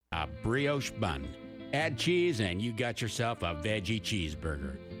brioche bun. Add cheese and you got yourself a veggie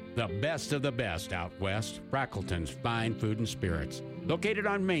cheeseburger. The best of the best out west, Frackleton's Fine Food and Spirits. Located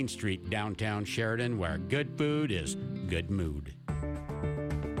on Main Street, downtown Sheridan, where good food is good mood.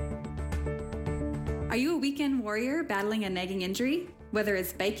 Are you a weekend warrior battling a nagging injury? Whether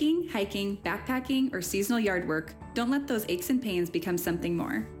it's biking, hiking, backpacking, or seasonal yard work, don't let those aches and pains become something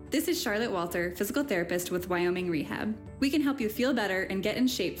more. This is Charlotte Walter, physical therapist with Wyoming Rehab. We can help you feel better and get in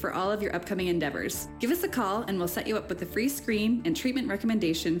shape for all of your upcoming endeavors. Give us a call and we'll set you up with a free screen and treatment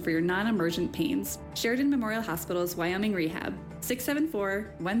recommendation for your non-emergent pains. Sheridan Memorial Hospital's Wyoming Rehab,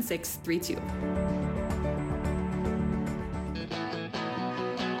 674-1632.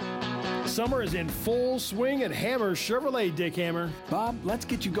 Summer is in full swing at Hammer Chevrolet, Dick Hammer. Bob, let's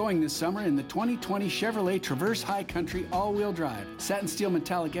get you going this summer in the 2020 Chevrolet Traverse High Country all-wheel drive. Satin steel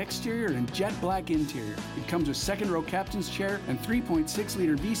metallic exterior and jet black interior. It comes with second row captain's chair and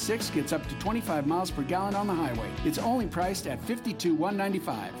 3.6-liter V6 gets up to 25 miles per gallon on the highway. It's only priced at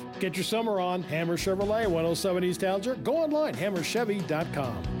 $52,195. Get your summer on. Hammer Chevrolet, 107 East Alger. Go online,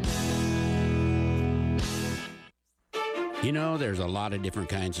 hammerchevy.com. You know, there's a lot of different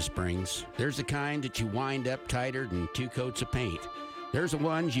kinds of springs. There's the kind that you wind up tighter than 2 coats of paint. There's the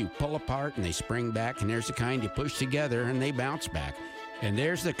ones you pull apart and they spring back, and there's the kind you push together and they bounce back. And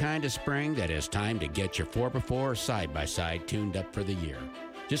there's the kind of spring that is time to get your 4x4 side-by-side tuned up for the year.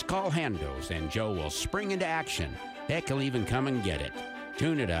 Just call Hando's and Joe will spring into action. Heck, he'll even come and get it.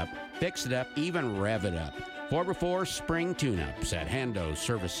 Tune it up, fix it up, even rev it up. 4x4 spring tune-ups at Hando's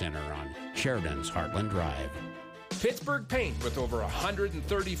Service Center on Sheridan's Heartland Drive. Pittsburgh Paint, with over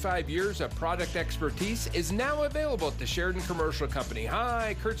 135 years of product expertise, is now available at the Sheridan Commercial Company.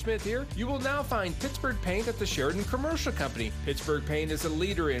 Hi, Kurt Smith here. You will now find Pittsburgh Paint at the Sheridan Commercial Company. Pittsburgh Paint is a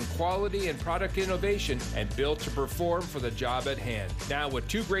leader in quality and product innovation and built to perform for the job at hand. Now with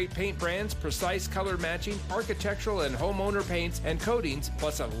 2 great paint brands, precise color matching, architectural and homeowner paints and coatings,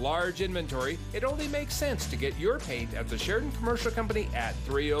 plus a large inventory, it only makes sense to get your paint at the Sheridan Commercial Company at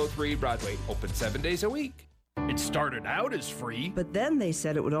 303 Broadway. Open 7 days a week. It started out as free, but then they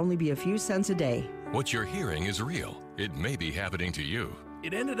said it would only be a few cents a day. What you're hearing is real. It may be happening to you.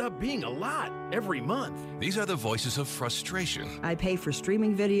 It ended up being a lot every month. These are the voices of frustration. I pay for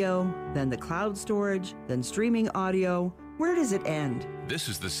streaming video, then the cloud storage, then streaming audio. Where does it end? This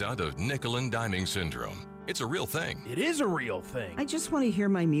is the sound of nickel and diming syndrome. It's a real thing. It is a real thing. I just want to hear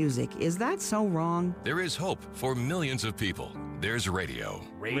my music. Is that so wrong? There is hope for millions of people. There's radio.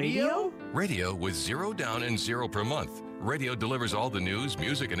 Radio? Radio with 0 down and 0 per month. Radio delivers all the news,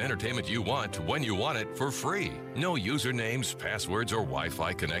 music, and entertainment you want when you want it for free. No usernames, passwords, or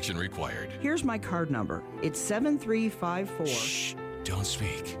Wi-Fi connection required. Here's my card number. It's 7354. Shh. Don't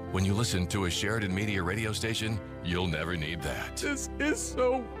speak. When you listen to a Sheridan Media radio station, you'll never need that. This is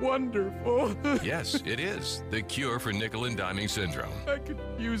so wonderful. Yes, it is. The cure for nickel and diming syndrome. I could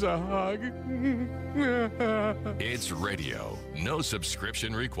use a hug. It's radio. No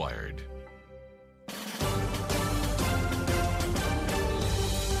subscription required.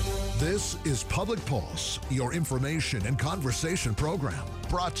 This is Public Pulse, your information and conversation program,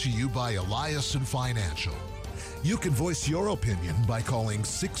 brought to you by Eliason Financial. You can voice your opinion by calling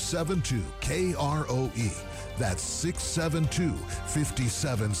 672-KROE. That's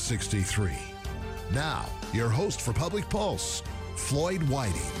 672-5763. Now, your host for Public Pulse, Floyd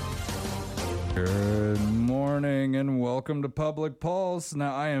Whiting. Good morning and welcome to Public Pulse.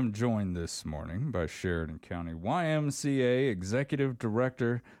 Now, I am joined this morning by Sheridan County YMCA Executive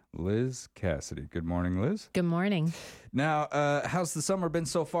Director Liz Cassidy. Good morning, Liz. Good morning. Now, how's the summer been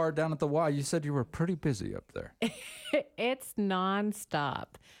so far down at the Y? You said you were pretty busy up there. It's nonstop.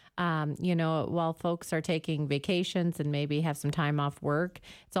 While folks are taking vacations and maybe have some time off work,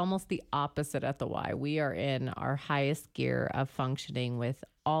 it's almost the opposite at the Y. We are in our highest gear of functioning with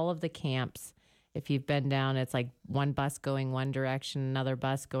all of the camps. If you've been down, it's like one bus going one direction, another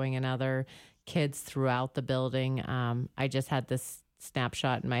bus going another, kids throughout the building. I just had this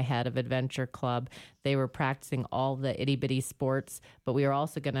snapshot in my head of Adventure Club. They were practicing all the itty-bitty sports, but we are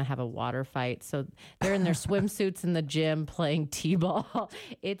also going to have a water fight. So they're in their swimsuits in the gym playing t-ball.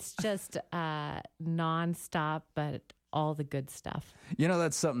 It's just nonstop, but all the good stuff. You know,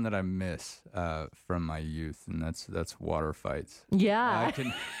 that's something that I miss from my youth, and that's water fights. Yeah.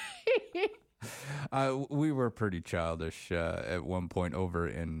 We were pretty childish at one point over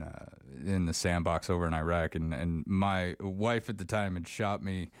in the sandbox over in Iraq, and my wife at the time had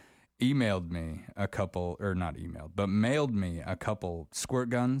mailed me a couple squirt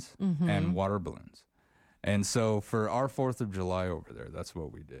guns and water balloons. And so for our 4th of July over there, that's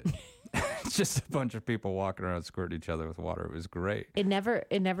what we did. It's just a bunch of people walking around squirting each other with water. It was great. It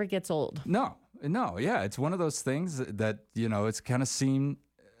never gets old. No, yeah. It's one of those things that, it's kind of seemed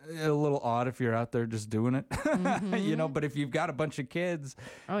a little odd if you're out there just doing it, but if you've got a bunch of kids,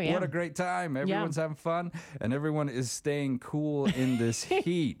 what a great time. Everyone's having fun and everyone is staying cool in this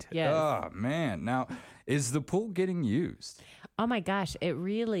heat. Yes. Oh, man. Now, is the pool getting used? Oh my gosh, it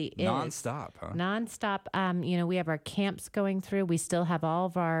really is. Nonstop, huh? Nonstop. We have our camps going through. We still have all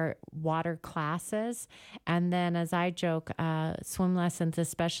of our water classes. And then, as I joke, swim lessons,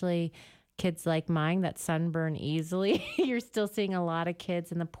 especially kids like mine that sunburn easily. You're still seeing a lot of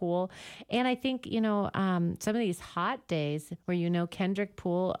kids in the pool. And I think, some of these hot days where, Kendrick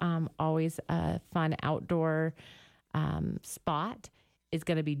Pool, always a fun outdoor spot, is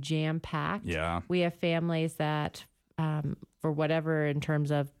going to be jam-packed. Yeah. We have families that, for whatever, in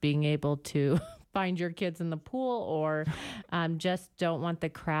terms of being able to find your kids in the pool or just don't want the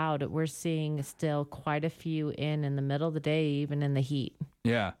crowd. We're seeing still quite a few in the middle of the day, even in the heat.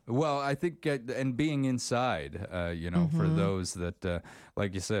 Yeah. Well, I think, and being inside, for those that,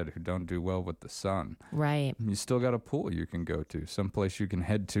 like you said, who don't do well with the sun. Right. You still got a pool you can go to, someplace you can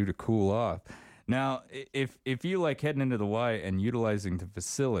head to cool off. Now, if you like heading into the Y and utilizing the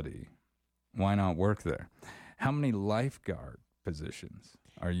facility, why not work there? How many lifeguard positions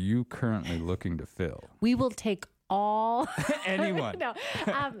are you currently looking to fill? We will take all. Anyone. No.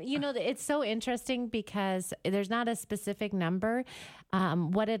 It's so interesting because there's not a specific number.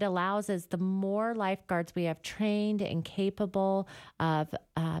 What it allows is the more lifeguards we have trained and capable of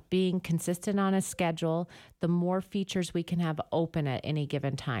being consistent on a schedule, the more features we can have open at any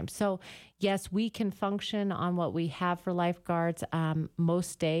given time. So yes, we can function on what we have for lifeguards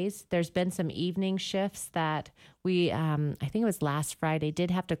most days. There's been some evening shifts that we, I think it was last Friday,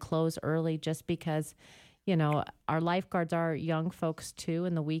 did have to close early just because our lifeguards are young folks too,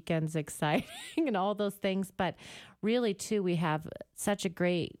 and the weekend's exciting and all those things. But really, too, we have such a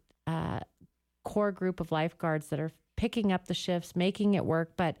great core group of lifeguards that are picking up the shifts, making it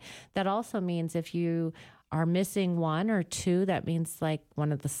work. But that also means if you are missing one or two, that means like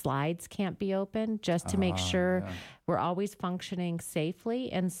one of the slides can't be open, just to make sure we're always functioning safely.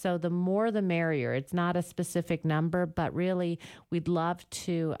 And so the more the merrier. It's not a specific number, but really we'd love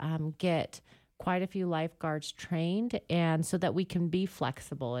to get quite a few lifeguards trained, and so that we can be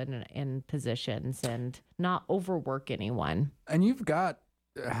flexible in positions and not overwork anyone. And you've got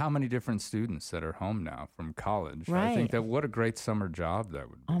how many different students that are home now from college? Right. I think that what a great summer job that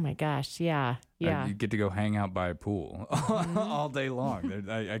would be. Oh my gosh, yeah. You get to go hang out by a pool all day long.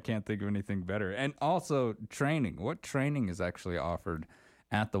 I can't think of anything better. And also training. What training is actually offered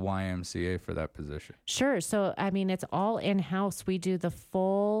at the YMCA for that position? Sure. So, it's all in-house. We do the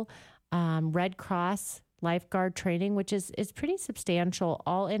full Red Cross lifeguard training, which is pretty substantial,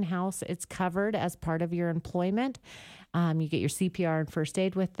 all in-house. It's covered as part of your employment. You get your CPR and first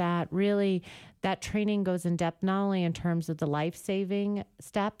aid with that. Really, that training goes in depth, not only in terms of the life-saving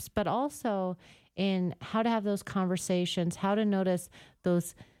steps, but also in how to have those conversations, how to notice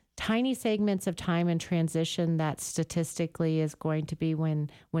those tiny segments of time in transition that statistically is going to be when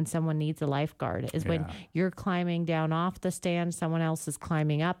someone needs a lifeguard, is when you're climbing down off the stand, someone else is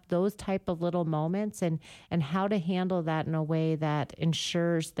climbing up, those type of little moments, and how to handle that in a way that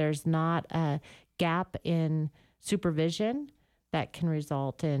ensures there's not a gap in supervision that can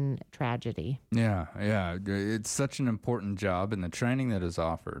result in tragedy. Yeah. It's such an important job, and the training that is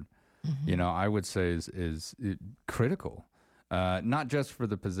offered, I would say is critical. Not just for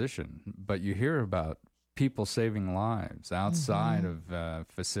the position, but you hear about people saving lives outside of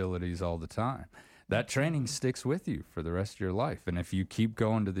facilities all the time. That training sticks with you for the rest of your life. And if you keep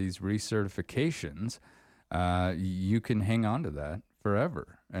going to these recertifications, you can hang on to that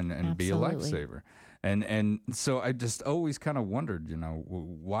forever and be a lifesaver. And so I just always kind of wondered,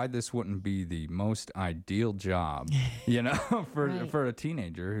 why this wouldn't be the most ideal job, for a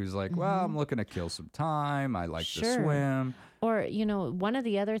teenager who's like, well, I'm looking to kill some time. I like to swim. Or, one of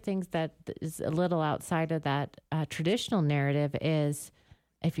the other things that is a little outside of that traditional narrative is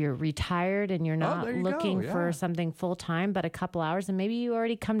if you're retired and you're not looking for something full time, but a couple hours, and maybe you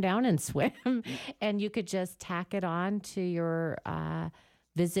already come down and swim and you could just tack it on to your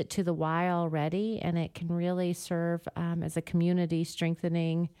visit to the Y already, and it can really serve as a community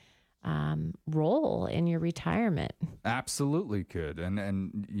strengthening role in your retirement. Absolutely could.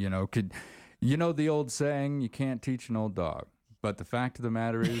 And the old saying, you can't teach an old dog. But the fact of the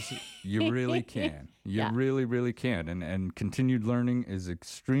matter is, you really can. You really, really can. And continued learning is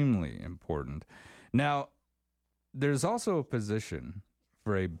extremely important. Now, there's also a position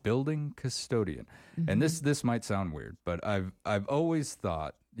for a building custodian. And this might sound weird, but I've always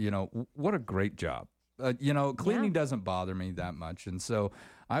thought, what a great job. Cleaning doesn't bother me that much. And so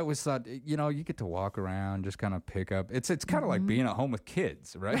I always thought, you get to walk around, just kind of pick up. It's kind of like being at home with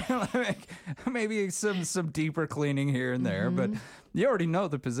kids, right? Like, maybe some deeper cleaning here and there, but you already know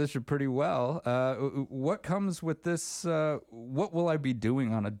the position pretty well. What comes with this? What will I be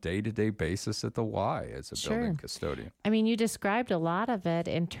doing on a day-to-day basis at the Y as a building custodian? I mean, you described a lot of it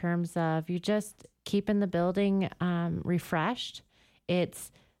in terms of you just keeping the building refreshed.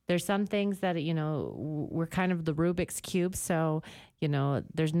 There's some things that, we're kind of the Rubik's Cube. So,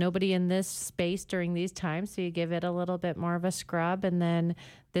 there's nobody in this space during these times. So you give it a little bit more of a scrub. And then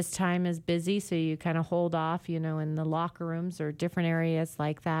this time is busy. So you kind of hold off, in the locker rooms or different areas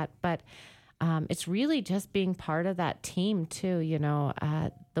like that. But it's really just being part of that team, too.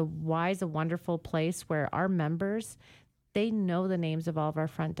 The Y is a wonderful place where our members, they know the names of all of our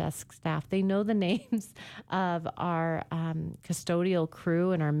front desk staff. They know the names of our custodial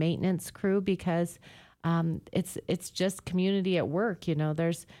crew and our maintenance crew because it's just community at work.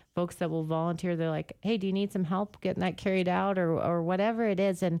 There's folks that will volunteer. They're like, hey, do you need some help getting that carried out or whatever it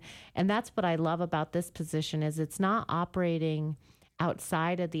is? And that's what I love about this position is it's not operating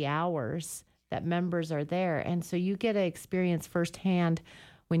outside of the hours that members are there. And so you get to experience firsthand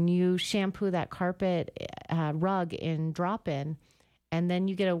when you shampoo that carpet rug in drop-in, and then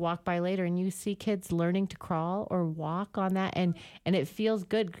you get a walk by later and you see kids learning to crawl or walk on that. And it feels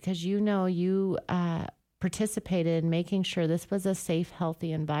good because you participated in making sure this was a safe,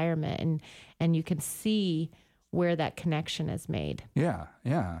 healthy environment. And you can see where that connection is made. Yeah.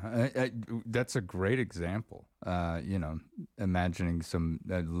 That's a great example. Imagining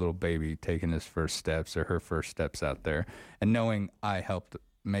a little baby taking his first steps or her first steps out there and knowing I helped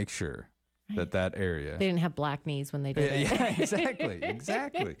make sure that area. They didn't have black knees when they did it. Yeah,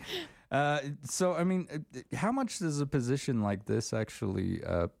 exactly. So, I mean, how much does a position like this actually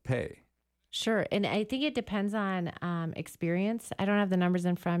pay? Sure. And I think it depends on experience. I don't have the numbers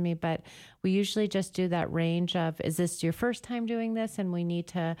in front of me, but we usually just do that range of, is this your first time doing this and we need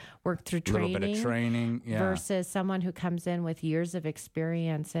to work through training? A little bit of training, yeah. Versus someone who comes in with years of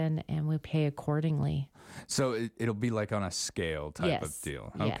experience and we pay accordingly. So it'll be like on a scale type of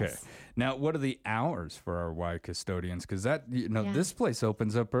deal. Okay. Yes. Now, what are the hours for our Y custodians? Because this place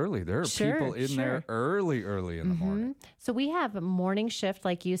opens up early. There are people in there early in the morning. So we have a morning shift,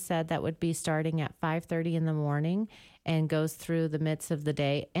 like you said, that would be starting at 5:30 in the morning and goes through the midst of the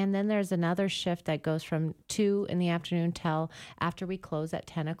day. And then there's another shift that goes from 2 in the afternoon till after we close at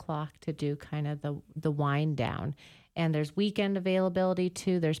 10 o'clock to do kind of the wind down. And there's weekend availability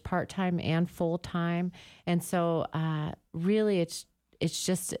too. There's part-time and full-time. And so really it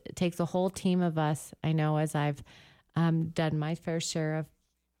takes a whole team of us. I know as I've done my fair share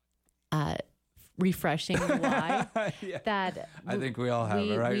of refreshing the Y, that I think we all have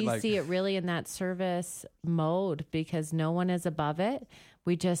it, right? We see it really in that service mode because no one is above it.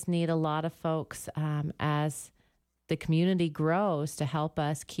 We just need a lot of folks as the community grows to help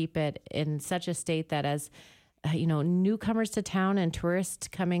us keep it in such a state that as newcomers to town and tourists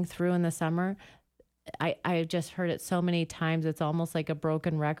coming through in the summer, I just heard it so many times. It's almost like a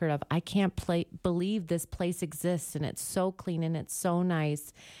broken record of, I can't believe this place exists and it's so clean and it's so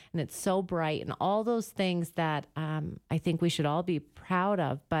nice and it's so bright and all those things that I think we should all be proud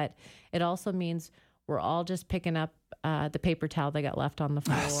of. But it also means we're all just picking up the paper towel that got left on the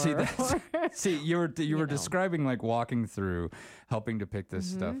floor. See, you were describing like walking through, helping to pick this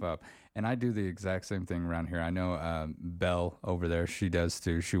stuff up. And I do the exact same thing around here. I know Belle over there, she does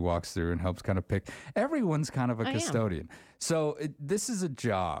too. She walks through and helps kind of pick. Everyone's kind of a custodian. So this is a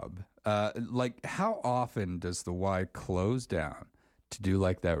job. Like how often does the Y close down to do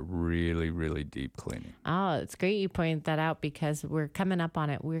like that really, really deep cleaning? Oh, it's great you point that out because we're coming up on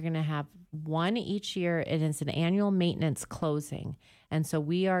it. We're going to have one each year. It is an annual maintenance closing. And so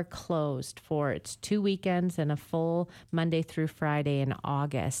we are closed for it's 2 weekends and a full Monday through Friday in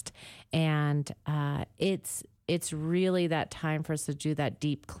August. And it's really that time for us to do that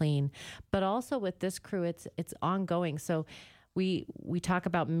deep clean. But also with this crew, it's ongoing. So we talk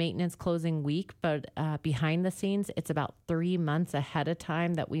about maintenance closing week, but behind the scenes, it's about 3 months ahead of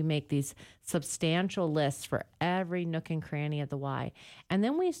time that we make these substantial lists for every nook and cranny of the Y. And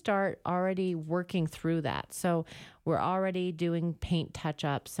then we start already working through that. So we're already doing paint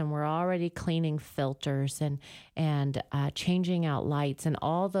touch-ups and we're already cleaning filters and changing out lights and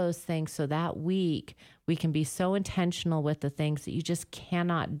all those things. So that week, we can be so intentional with the things that you just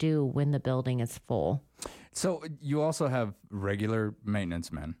cannot do when the building is full. So you also have regular maintenance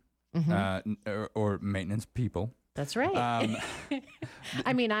men. or maintenance people. That's right.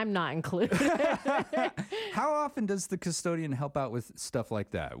 I mean, I'm not included. How often does the custodian help out with stuff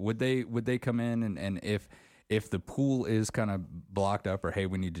like that? Would they come in and if the pool is kind of blocked up, or hey,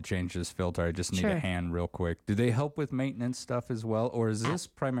 we need to change this filter, I just need a hand real quick. Do they help with maintenance stuff as well, or is this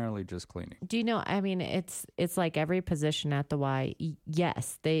primarily just cleaning? Do you know? I mean, it's like every position at the Y.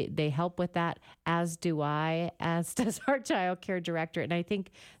 Yes, they help with that, as do I, as does our child care director. And I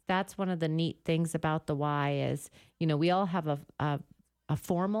think that's one of the neat things about the Y is, we all have a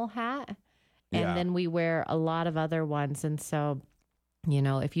formal hat, and then we wear a lot of other ones. And so,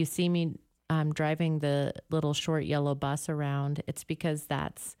 if you see me driving the little short yellow bus around, it's because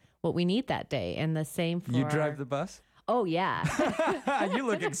that's what we need that day. And the same for... You drive the bus? Oh, yeah. You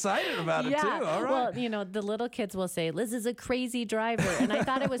look excited about it, too. All right. Well, the little kids will say, Liz is a crazy driver. And I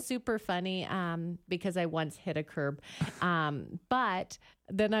thought it was super funny because I once hit a curb. But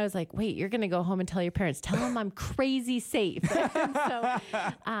then I was like, wait, you're going to go home and tell your parents, tell them I'm crazy safe.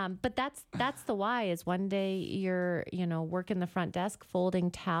 But that's the why is one day you're, working the front desk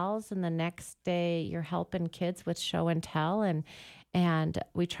folding towels, and the next day you're helping kids with show and tell. And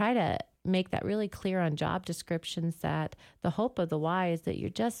we try to make that really clear on job descriptions that the hope of the Y is that you're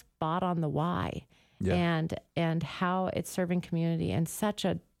just spot on the Y and how it's serving community in such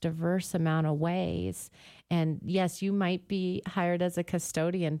a diverse amount of ways. And yes, you might be hired as a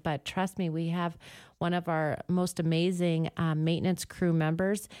custodian, but trust me, we have one of our most amazing maintenance crew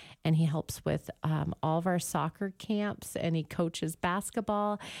members, and he helps with all of our soccer camps, and he coaches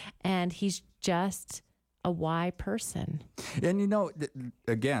basketball, and he's just a Y person. And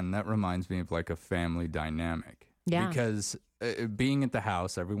again, that reminds me of like a family dynamic. Yeah. Because being at the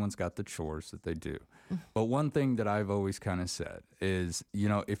house, everyone's got the chores that they do. But one thing that I've always kind of said is,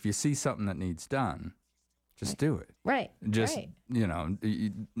 if you see something that needs done, just do it. Right. Just,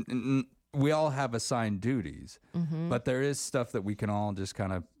 we all have assigned duties, but there is stuff that we can all just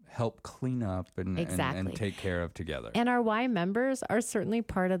kind of help clean up and take care of together. And our Y members are certainly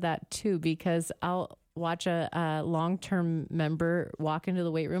part of that too, because I'll watch a long-term member walk into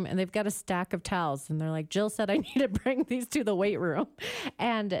the weight room and they've got a stack of towels and they're like, Jill said I need to bring these to the weight room.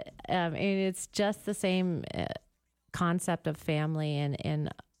 And it's just the same concept of family and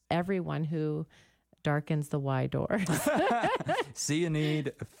everyone who darkens the Y doors. See a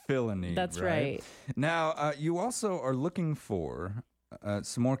need, fill a need. That's right. Now, you also are looking for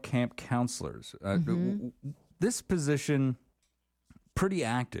some more camp counselors. This position, pretty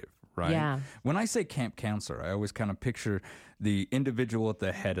active, right? Yeah. When I say camp counselor, I always kind of picture the individual at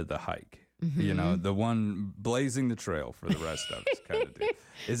the head of the hike. The one blazing the trail for the rest of us kind of deal.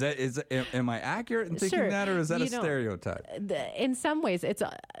 Am I accurate in thinking that, or is that a stereotype? In some ways, it's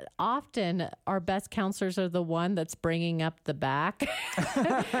often our best counselors are the one that's bringing up the back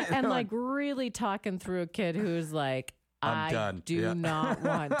and like really talking through a kid who's like, I do not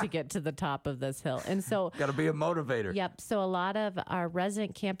want to get to the top of this hill. And so got to be a motivator. Yep. So a lot of our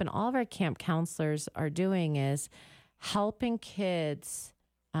resident camp and all of our camp counselors are doing is helping kids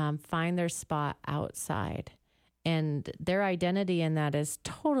find their spot outside. And their identity in that is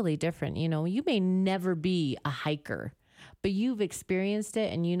totally different. You may never be a hiker, but you've experienced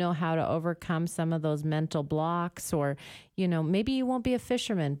it and you know how to overcome some of those mental blocks, or, maybe you won't be a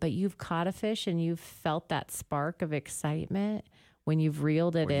fisherman, but you've caught a fish and you've felt that spark of excitement when you've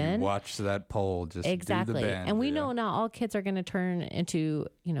reeled it in. You watch that pole just do the bend. And we know not all kids are going to turn into,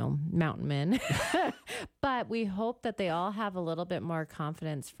 mountain men, but we hope that they all have a little bit more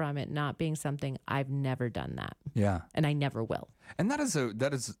confidence from it not being something I've never done that. Yeah. And I never will. And that is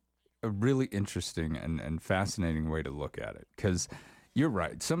a really interesting and fascinating way to look at it, because you're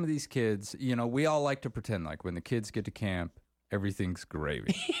right. Some of these kids, we all like to pretend like when the kids get to camp, everything's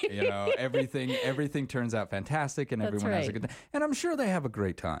gravy. Everything turns out fantastic and everyone has a good time. And I'm sure they have a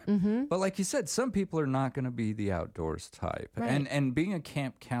great time. But like you said, some people are not going to be the outdoors type. Right. And being a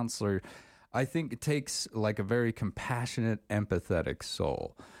camp counselor, I think it takes like a very compassionate, empathetic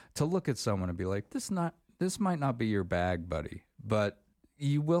soul to look at someone and be like, this might not be your bag, buddy, but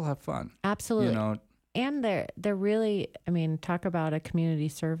you will have fun. Absolutely. And they're really, talk about a community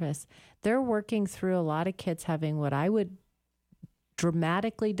service. They're working through a lot of kids having what I would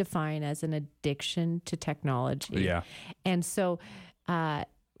dramatically define as an addiction to technology. Yeah. And so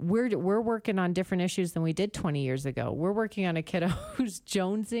we're working on different issues than we did 20 years ago. We're working on a kiddo who's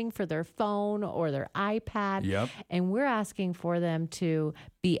jonesing for their phone or their iPad. Yep. And we're asking for them to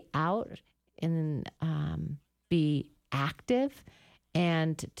be out and be active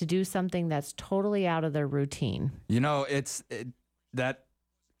and to do something that's totally out of their routine. It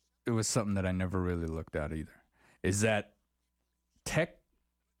was something that I never really looked at either, is that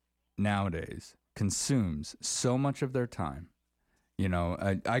nowadays consumes so much of their time. You know,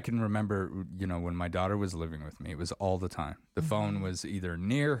 I can remember, you know, when my daughter was living with me, it was all the time. The phone was either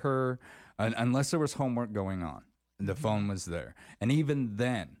near her, unless there was homework going on. The phone was there. And even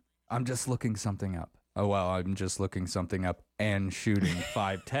then, I'm just looking something up. Oh, well, I'm just looking something up and shooting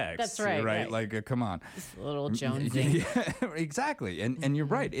 5 texts. That's right. Right. Like, come on. Just a little jonesing. Yeah, exactly. And you're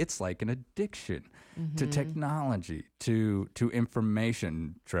right. It's like an addiction to technology, to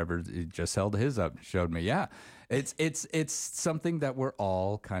information. Trevor just held his up and showed me. Yeah, it's something that we're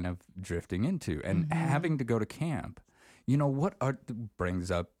all kind of drifting into. And having to go to camp, you know,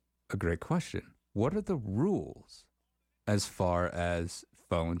 brings up a great question. What are the rules as far as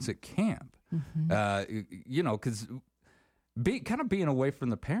phones at camp? You know, because kind of being away from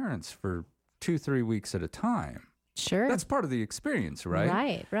the parents for 2-3 weeks at a time. Sure. That's part of the experience,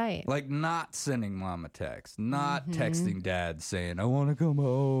 right? Right. Like not sending mom a text, not texting dad saying, I want to come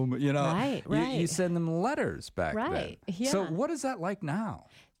home. You know, right. You send them letters back then. Yeah. So what is that like now?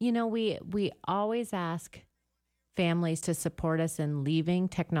 You know, we always ask families to support us in leaving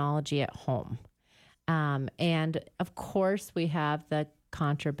technology at home. And of course, we have the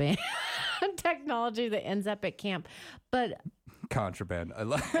contraband technology that ends up at camp, but contraband. I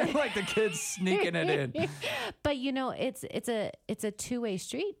like the kids sneaking it in. But you know, it's a two-way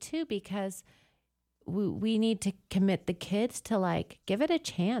street too, because we need to commit the kids to like give it a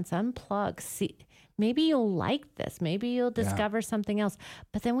chance, unplug, see. Maybe you'll like this. Maybe you'll discover something else.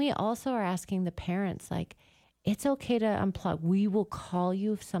 But then we also are asking the parents, like, it's okay to unplug. We will call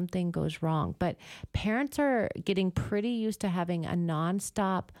you if something goes wrong. But parents are getting pretty used to having a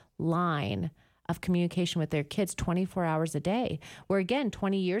nonstop line of communication with their kids 24 hours a day. Where again,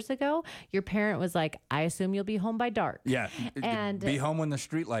 20 years ago, your parent was like, I assume you'll be home by dark. Yeah. And be home when the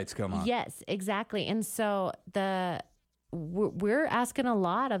street lights come on. Yes, exactly. And so we're asking a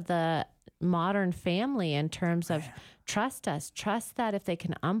lot of the modern family in terms of trust us, trust that if they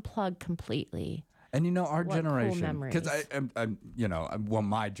can unplug completely. And you know, our what generation, cool because I'm, you know, well,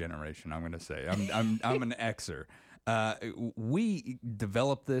 my generation, I'm going to say, I'm an Xer. We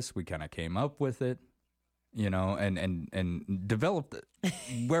developed this. We kind of came up with it, you know, and developed it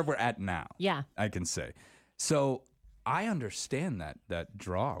where we're at now. Yeah, I can say. So I understand that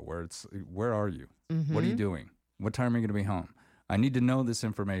draw where it's, where are you? What are you doing? What time are you going to be home? I need to know this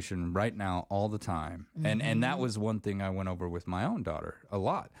information right now, all the time. And that was one thing I went over with my own daughter a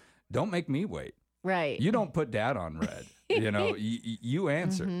lot. Don't make me wait. Right. You don't put dad on red. You know, you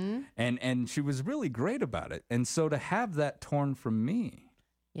answer. And she was really great about it. And so to have that torn from me,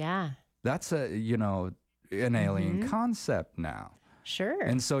 that's an alien concept now. Sure.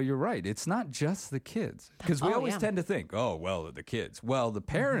 And so you're right. It's not just the kids, because we always tend to think, oh, well, the kids. Well, the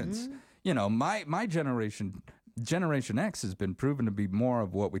parents, you know, my generation X has been proven to be more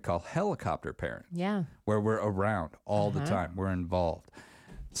of what we call helicopter parents. Yeah. Where we're around all the time. We're involved.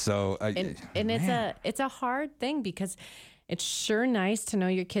 So it's a hard thing, because it's sure nice to know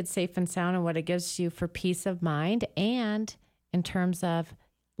your kid's safe and sound and what it gives you for peace of mind, and in terms of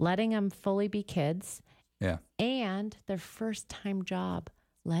letting them fully be kids. Yeah. And their first time job,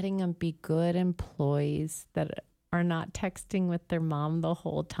 letting them be good employees that are not texting with their mom the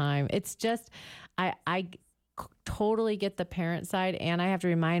whole time. It's just, I totally get the parent side, and I have to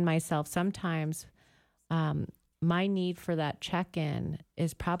remind myself sometimes, my need for that check-in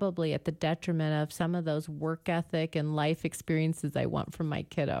is probably at the detriment of some of those work ethic and life experiences I want from my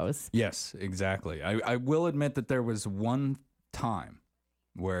kiddos. Yes, exactly. I will admit that there was one time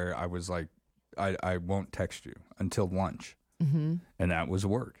where I was like, I won't text you until lunch. And that was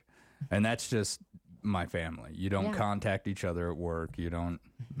work. And that's just my family. You don't contact each other at work. You don't.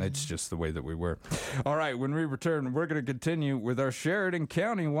 It's just the way that we were. All right, when we return, we're going to continue with our Sheridan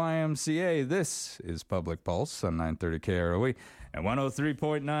County YMCA. This is Public Pulse on 930 KROE and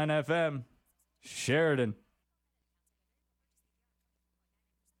 103.9 FM. Sheridan.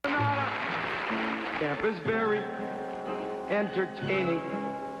 Camp is very entertaining,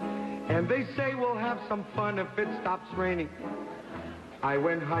 and they say we'll have some fun if it stops raining. I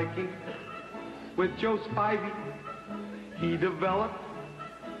went hiking with Joe Spivey. He developed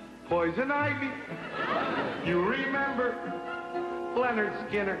poison ivy. You remember Leonard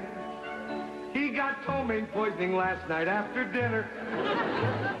Skinner? He got ptomaine poisoning last night after dinner.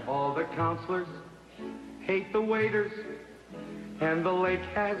 All the counselors hate the waiters, and the lake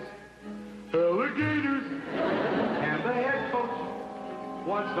has alligators. And the head coach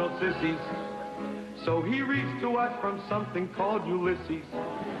wants no sissies, so he reads to us from something called Ulysses.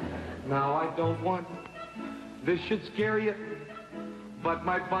 Now I don't want this should scare you, but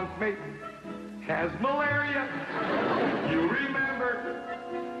my bunkmate has malaria. You remember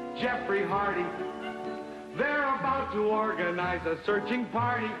Jeffrey Hardy. They're about to organize a searching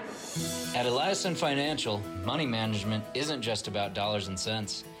party. At Eliason Financial, money management isn't just about dollars and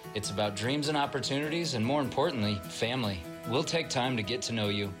cents. It's about dreams and opportunities, and more importantly, family. We'll take time to get to know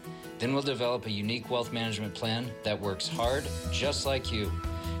you. Then we'll develop a unique wealth management plan that works hard, just like you.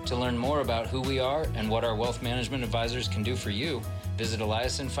 To learn more about who we are and what our wealth management advisors can do for you, visit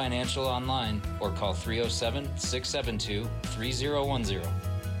Eliason Financial online or call 307-672-3010.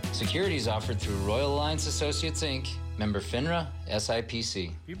 Securities offered through Royal Alliance Associates, Inc., member FINRA, SIPC.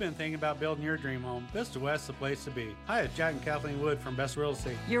 If you've been thinking about building your dream home, Vista West is the place to be. Hi, it's Jack and Kathleen Wood from Best Real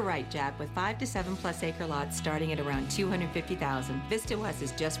Estate. You're right, Jack. With 5 to 7+ acre lots starting at around $250,000, Vista West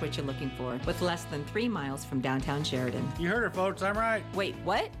is just what you're looking for, with less than 3 miles from downtown Sheridan. You heard her, folks. I'm right. Wait,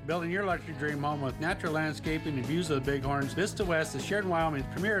 what? Building your luxury dream home with natural landscaping and views of the Bighorns, Vista West is Sheridan, Wyoming's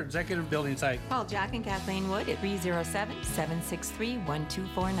premier executive building site. Call Jack and Kathleen Wood at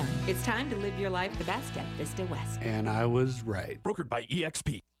 307-763-1249. It's time to live your life the best at Vista West. And I was right. Brokered by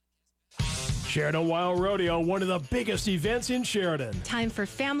EXP. Sheridan WYO Rodeo, one of the biggest events in Sheridan. Time for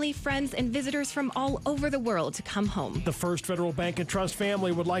family, friends, and visitors from all over the world to come home. The First Federal Bank and Trust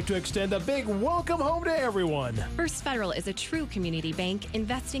family would like to extend a big welcome home to everyone. First Federal is a true community bank,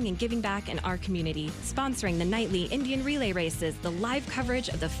 investing and giving back in our community, sponsoring the nightly Indian relay races, the live coverage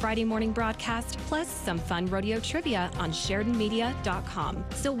of the Friday morning broadcast, plus some fun rodeo trivia on SheridanMedia.com.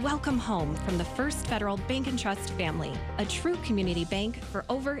 So welcome home from the First Federal Bank and Trust family, a true community bank for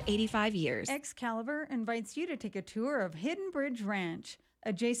over 85 years. Excalibur invites you to take a tour of Hidden Bridge Ranch.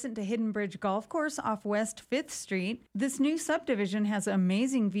 Adjacent to Hidden Bridge Golf Course off West 5th Street, this new subdivision has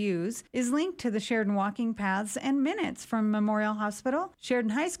amazing views, is linked to the Sheridan walking paths and minutes from Memorial Hospital, Sheridan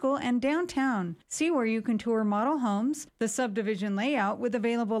High School, and downtown. See where you can tour model homes, the subdivision layout with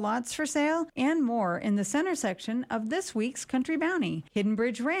available lots for sale, and more in the center section of this week's Country Bounty. Hidden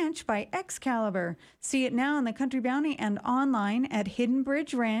Bridge Ranch by Excalibur. See it now in the Country Bounty and online at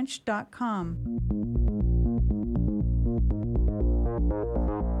hiddenbridgeranch.com.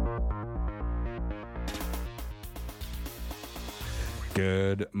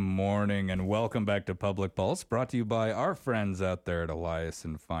 Good morning and welcome back to Public Pulse, brought to you by our friends out there at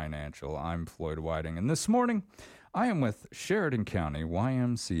Eliason Financial. I'm Floyd Whiting, and this morning I am with Sheridan County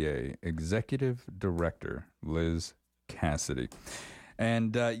YMCA Executive Director Liz Cassidy.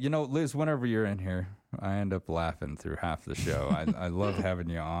 And, Liz, whenever you're in here, I end up laughing through half the show. I love having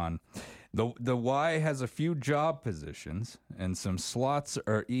you on. The Y has a few job positions, and some slots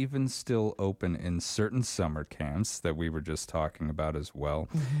are even still open in certain summer camps that we were just talking about as well.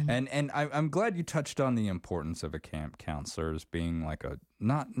 Mm-hmm. And I'm glad you touched on the importance of a camp counselor as being like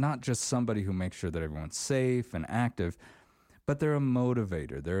not just somebody who makes sure that everyone's safe and active, but they're a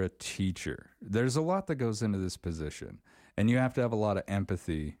motivator. They're a teacher. There's a lot that goes into this position. And you have to have a lot of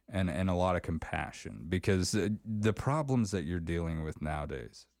empathy and a lot of compassion, because the problems that you're dealing with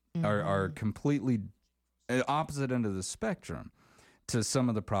nowadays are completely opposite end of the spectrum to some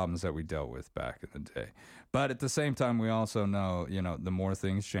of the problems that we dealt with back in the day. But at the same time, we also know, the more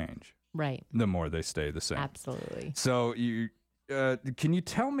things change, right, the more they stay the same. Absolutely. So can you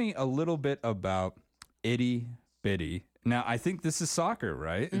tell me a little bit about Itty Bitty? Now, I think this is soccer,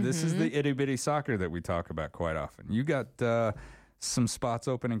 right? Mm-hmm. This is the itty bitty soccer that we talk about quite often. You got some spots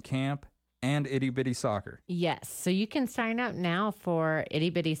open in camp and itty bitty soccer. Yes. So you can sign up now for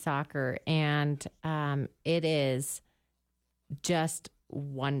itty bitty soccer, and it is just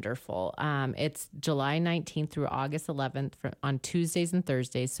wonderful. It's July 19th through August 11th on Tuesdays and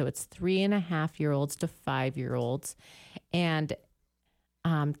Thursdays. So it's 3.5-year-olds to 5-year-olds. And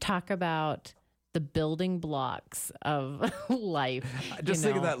talk about the building blocks of life. Just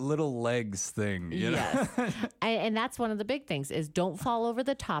think of that little legs thing. Yes. And that's one of the big things is don't fall over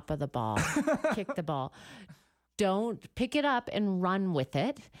the top of the ball. Kick the ball. Don't pick it up and run with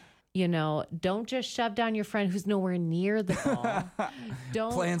it. Don't just shove down your friend who's nowhere near the ball.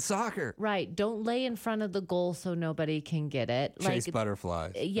 Don't playing soccer. Right. Don't lay in front of the goal so nobody can get it. Chase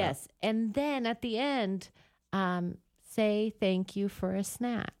butterflies. Yes. Yeah. And then at the end, say thank you for a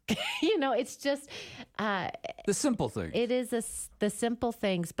snack. It's just the simple things. It is the simple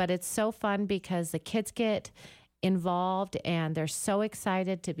things, but it's so fun because the kids get involved and they're so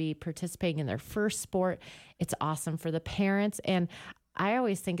excited to be participating in their first sport. It's awesome for the parents, and I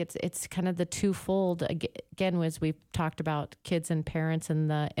always think it's kind of the twofold. Again, as we've talked about kids and parents and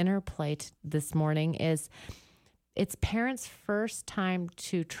the interplay this morning, is it's parents' first time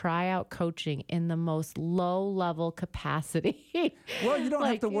to try out coaching in the most low-level capacity. Well, you don't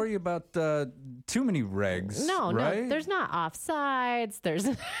have to worry about too many regs. No, right? no, there's not offsides. There's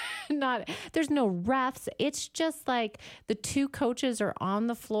no refs. It's just like the two coaches are on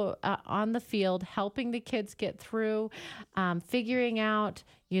the floor, on the field, helping the kids get through, figuring out,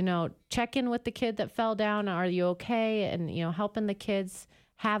 check in with the kid that fell down. Are you okay? And, helping the kids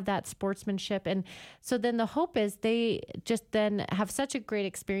have that sportsmanship. And so then the hope is they just then have such a great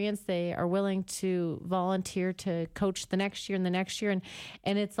experience. They are willing to volunteer to coach the next year and the next year.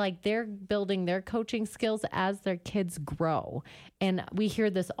 And it's like they're building their coaching skills as their kids grow. And we hear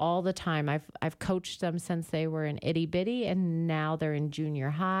this all the time. I've coached them since they were in itty bitty, and now they're in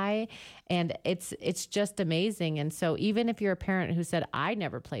junior high. And it's just amazing. And so even if you're a parent who said, I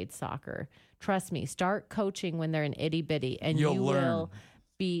never played soccer, trust me, start coaching when they're in itty bitty, and You'll you learn. will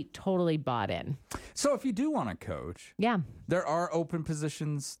be totally bought in. So if you do want to coach, there are open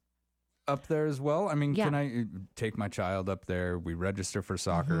positions up there as well. I mean, can I take my child up there? We register for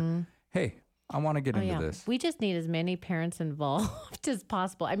soccer. Mm-hmm. Hey, I want to get into this. We just need as many parents involved as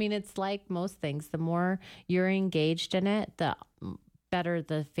possible. I mean, it's like most things. The more you're engaged in it, the better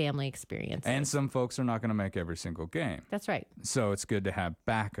the family experience And is. some folks are not going to make every single game. That's right. So it's good to have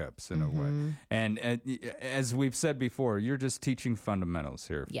backups in a way. And as we've said before, you're just teaching fundamentals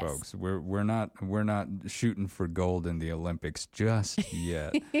here, folks. We're not shooting for gold in the Olympics just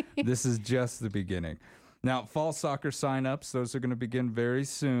yet. This is just the beginning. Now, fall soccer signups, those are going to begin very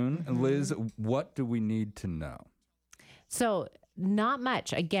soon. Liz, what do we need to know? So not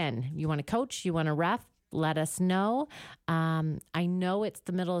much. Again, you want to coach, you want to ref, let us know. I know it's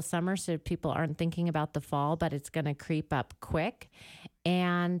the middle of summer, so people aren't thinking about the fall, but it's going to creep up quick.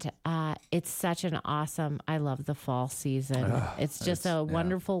 And it's such an awesome, I love the fall season. It's just a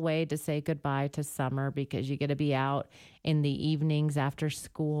wonderful way to say goodbye to summer, because you get to be out in the evenings after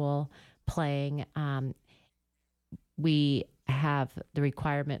school playing. We have the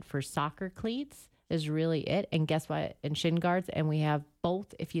requirement for soccer cleats is really it. And guess what? And shin guards. And we have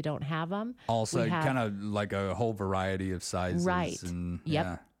both if you don't have them. Also, kind of like a whole variety of sizes. Right. And,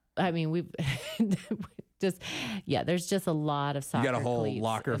 yep. I mean, we've just, there's just a lot of soccer You got a whole cleats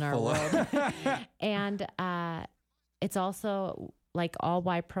locker in our full of. And it's also, like all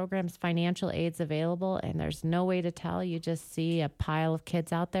Y programs, financial aid's available, and there's no way to tell. You just see a pile of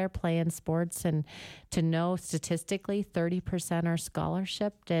kids out there playing sports, and to know statistically 30% are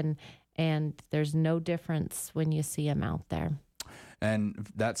scholarshiped, and there's no difference when you see them out there. And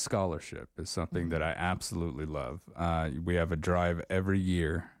that scholarship is something that I absolutely love. We have a drive every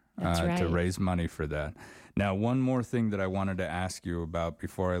year to raise money for that. Now, one more thing that I wanted to ask you about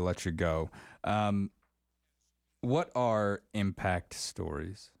before I let you go. What are impact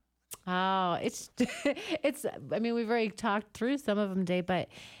stories? Oh, it's, I mean, we've already talked through some of them today, but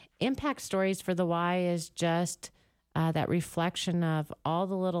impact stories for the Y is just that reflection of all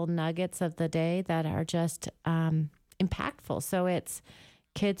the little nuggets of the day that are just impactful. So it's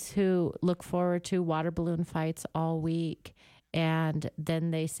kids who look forward to water balloon fights all week, and then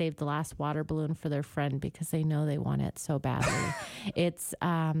they save the last water balloon for their friend because they know they want it so badly. It's,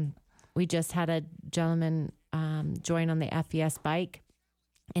 we just had a gentleman join on the FES bike,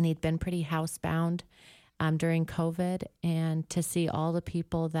 and he'd been pretty housebound during COVID, and to see all the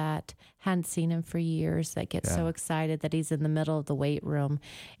people that hadn't seen him for years that get so excited that he's in the middle of the weight room.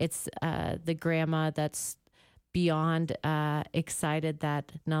 It's the grandma that's beyond excited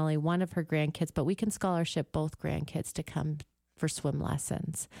that not only one of her grandkids, but we can scholarship both grandkids to come for swim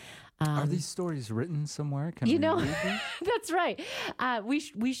lessons. Are these stories written somewhere? Can you we know, read them? that's right.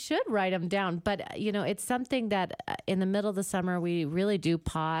 We should write them down, but it's something that in the middle of the summer we really do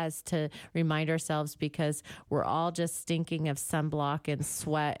pause to remind ourselves, because we're all just stinking of sunblock and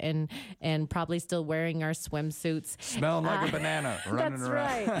sweat and probably still wearing our swimsuits, smelling like a banana running that's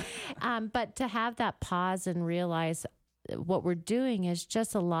around. Right. But to have that pause and realize what we're doing is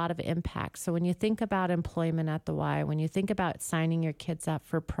just a lot of impact. So when you think about employment at the Y, when you think about signing your kids up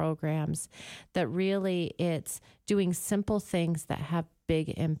for programs, that really it's doing simple things that have big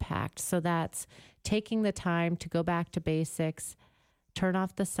impact. So that's taking the time to go back to basics, turn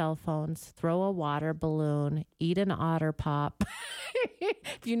off the cell phones, throw a water balloon, eat an Otter Pop.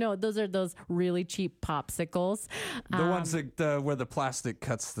 Those are those really cheap popsicles. The ones that where the plastic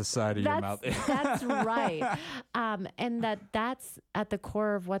cuts the side of your mouth. That's right. And that's at the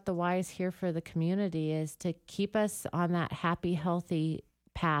core of what the Y is here for the community, is to keep us on that happy, healthy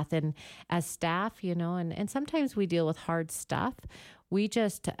path. And as staff, and sometimes we deal with hard stuff. We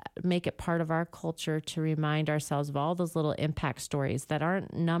just make it part of our culture to remind ourselves of all those little impact stories that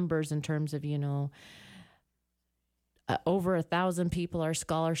aren't numbers in terms of, over 1,000 people are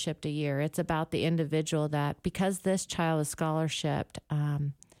scholarshiped a year. It's about the individual that, because this child is scholarshiped,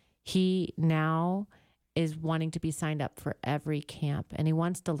 he now is wanting to be signed up for every camp, and he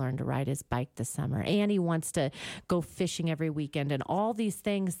wants to learn to ride his bike this summer, and he wants to go fishing every weekend, and all these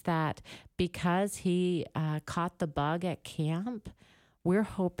things that, because he caught the bug at camp, we're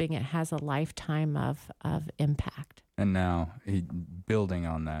hoping it has a lifetime of impact. And now he building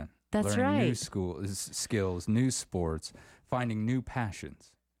on that. That's learning right. New skills, new sports, finding new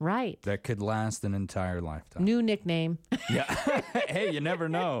passions. Right. That could last an entire lifetime. New nickname. Yeah. Hey, you never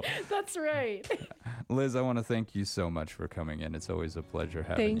know. That's right. Liz, I want to thank you so much for coming in. It's always a pleasure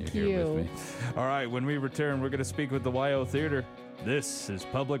having Thank you here you. with me. All right, when we return, we're going to speak with the YO Theater. This is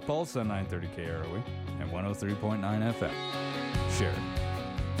Public Pulse on 930 KROE and 103.9 FM. Share.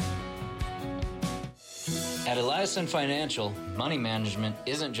 At Eliason Financial, money management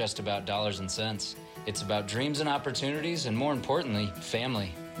isn't just about dollars and cents. It's about dreams and opportunities, and more importantly,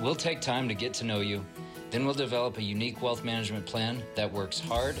 family. We'll take time to get to know you. Then we'll develop a unique wealth management plan that works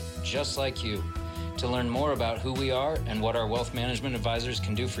hard, just like you. To learn more about who we are and what our wealth management advisors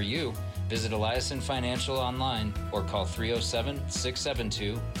can do for you, visit Eliason Financial online or call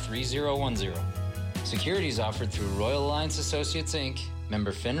 307-672-3010. Securities offered through Royal Alliance Associates, Inc.,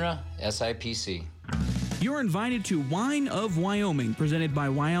 member FINRA, SIPC. You're invited to Wine of Wyoming, presented by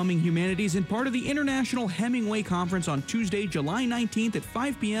Wyoming Humanities and part of the International Hemingway Conference on Tuesday, July 19th at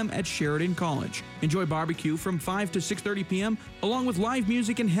 5 p.m. at Sheridan College. Enjoy barbecue from 5 to 6:30 p.m., along with live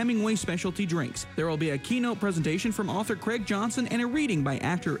music and Hemingway specialty drinks. There will be a keynote presentation from author Craig Johnson and a reading by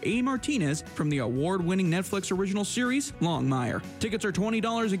actor A. Martinez from the award-winning Netflix original series, Longmire. Tickets are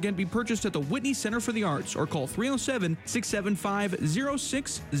 $20 and can be purchased at the Whitney Center for the Arts or call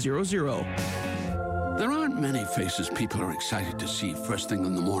 307-675-0600. There aren't many faces people are excited to see first thing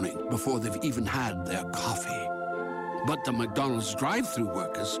in the morning before they've even had their coffee. But the McDonald's drive-thru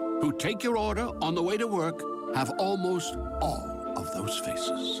workers who take your order on the way to work have almost all of those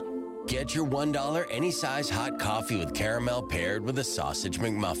faces. Get your $1 any size hot coffee with caramel paired with a sausage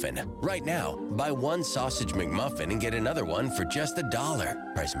McMuffin. Right now, buy one sausage McMuffin and get another one for just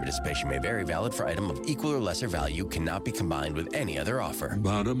 $1. Price and participation may vary. Valid for item of equal or lesser value. Cannot be combined with any other offer.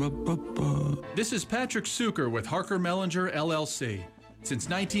 Ba-da-ba-ba-ba. This is Patrick Suker with Harker Mellinger LLC. Since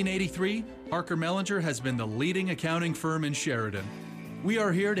 1983, Harker Mellinger has been the leading accounting firm in Sheridan. We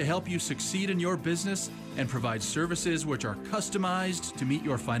are here to help you succeed in your business and provide services which are customized to meet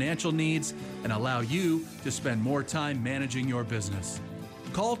your financial needs and allow you to spend more time managing your business.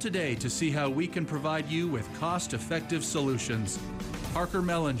 Call today to see how we can provide you with cost-effective solutions. Harker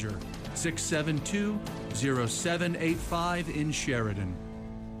Mellinger, 672-0785 in Sheridan.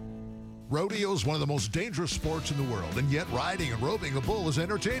 Rodeo is one of the most dangerous sports in the world, and yet riding and roping a bull is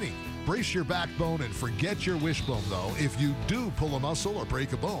entertaining. Brace your backbone and forget your wishbone, though. If you do pull a muscle or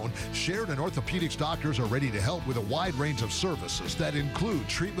break a bone, Sheridan Orthopedics doctors are ready to help with a wide range of services that include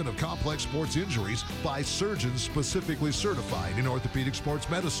treatment of complex sports injuries by surgeons specifically certified in orthopedic sports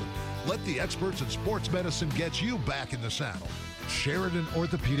medicine. Let the experts in sports medicine get you back in the saddle. Sheridan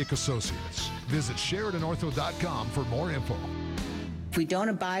Orthopedic Associates. Visit SheridanOrtho.com for more info. If we don't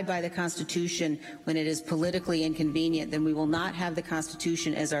abide by the Constitution when it is politically inconvenient, then we will not have the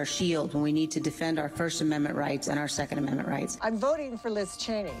Constitution as our shield when we need to defend our First Amendment rights and our Second Amendment rights. I'm voting for Liz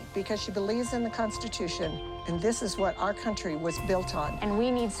Cheney because she believes in the Constitution, and this is what our country was built on. And we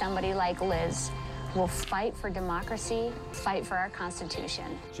need somebody like Liz who will fight for democracy, fight for our Constitution.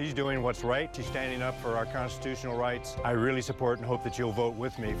 She's doing what's right. She's standing up for our constitutional rights. I really support and hope that you'll vote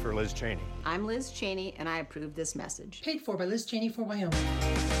with me for Liz Cheney. I'm Liz Cheney, and I approve this message. Paid for by Liz Cheney for Wyoming.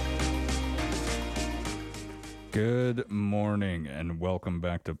 Good morning and welcome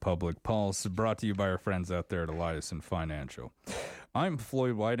back to Public Pulse, brought to you by our friends out there at Eliason Financial. I'm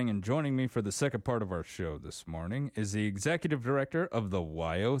Floyd Whiting, and joining me for the second part of our show this morning is the Executive Director of the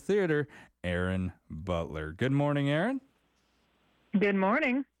WYO Theater, Erin Butler. Good morning, Erin. Good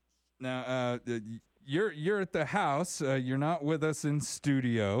morning. Now, you're at the house. You're not with us in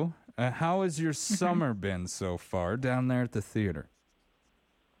studio. How has your summer been so far down there at the theater?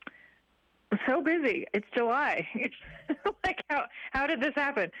 So busy. It's July. It's like, how did this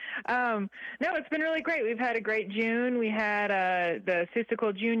happen? No, it's been really great. We've had a great June. We had the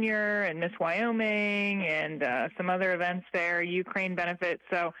Seussical Junior and Miss Wyoming and some other events there, Ukraine benefits.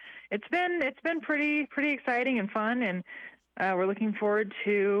 So it's been pretty exciting and fun, and we're looking forward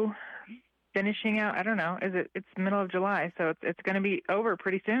to finishing out. I don't know. It's middle of July, so it's going to be over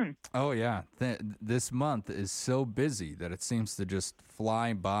pretty soon. Oh yeah, this month is so busy that it seems to just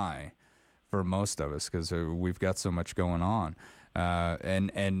fly by for most of us because we've got so much going on.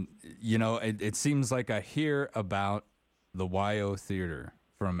 And you know, it seems like I hear about the WYO Theater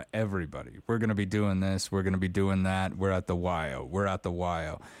from everybody. We're going to be doing this. We're going to be doing that. We're at the WYO. We're at the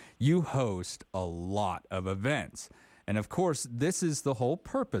WYO. You host a lot of events. And, of course, this is the whole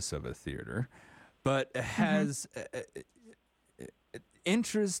purpose of a theater. But has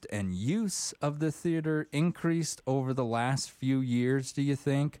interest and use of the theater increased over the last few years, do you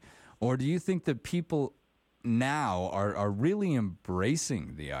think? Or do you think that people now are really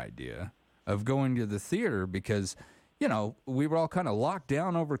embracing the idea of going to the theater because, you know, we were all kind of locked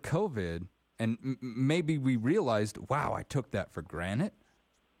down over COVID, and maybe we realized, wow, I took that for granted?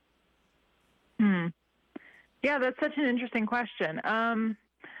 Yeah, that's such an interesting question.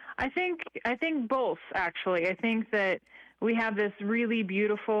 I think both, actually. I think that we have this really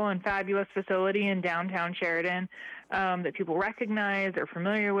beautiful and fabulous facility in downtown Sheridan that people recognize, are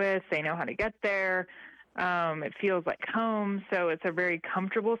familiar with, they know how to get there. It feels like home, so it's a very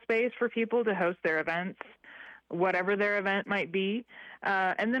comfortable space for people to host their events, whatever their event might be.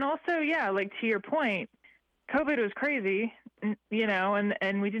 And then also, yeah, like to your point, COVID was crazy, you know,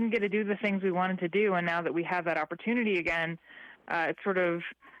 and we didn't get to do the things we wanted to do. And now that we have that opportunity again, it's sort of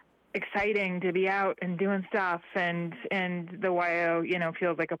exciting to be out and doing stuff, and the YO, you know,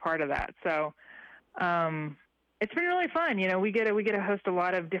 feels like a part of that. So it's been really fun. You know, we get to host a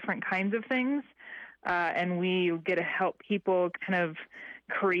lot of different kinds of things, and we get to help people kind of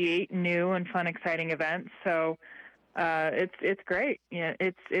create new and fun, exciting events. So it's great. Yeah,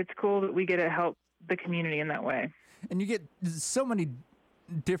 it's cool that we get to help the community in that way. And you get so many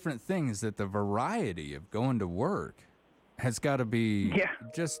different things that the variety of going to work has got to be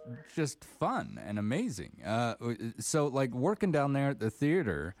just fun and amazing. So, like, working down there at the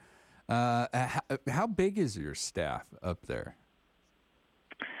theater, how big is your staff up there?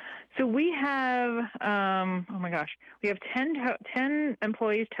 So we have, oh my gosh, we have 10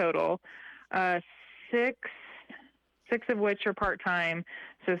 employees total, six of which are part-time,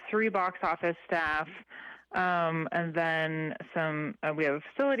 so 3 box office staff, and then we have a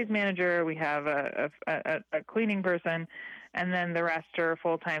facilities manager, we have a cleaning person, and then the rest are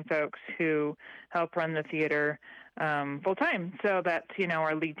full-time folks who help run the theater full-time. So that's, you know,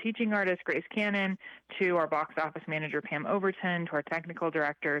 our lead teaching artist, Grace Cannon, to our box office manager, Pam Overton, to our technical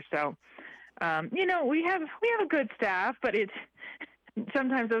director. So, you know, we have a good staff, but it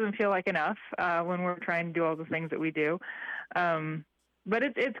sometimes doesn't feel like enough when we're trying to do all the things that we do. But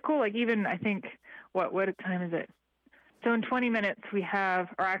it's cool. Like, even, I think, what time is it? So in 20 minutes we have,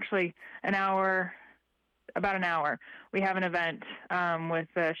 or actually about an hour, we have an event with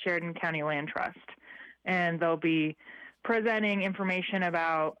the Sheridan County Land Trust. And they'll be presenting information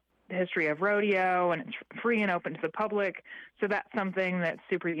about the history of rodeo, and it's free and open to the public. So that's something that's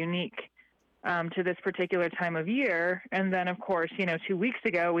super unique to this particular time of year. And then, of course, you know, 2 weeks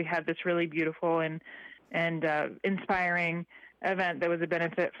ago, we had this really beautiful and inspiring event that was a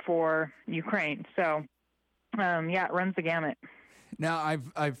benefit for Ukraine. So, yeah, it runs the gamut. Now,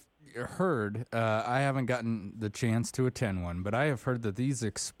 I've heard, I haven't gotten the chance to attend one, but I have heard that these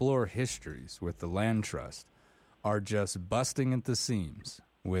Explore Histories with the Land Trust are just busting at the seams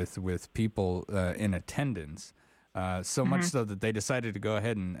with people in attendance, so much so that they decided to go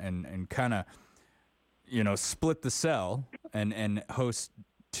ahead and kind of, you know, split the cell and host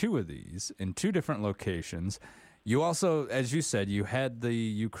 2 of these in 2 different locations. You also, as you said, you had the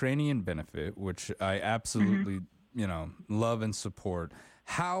Ukrainian benefit, which I absolutely, you know, love and support.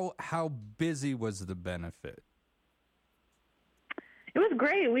 How busy was the benefit? It was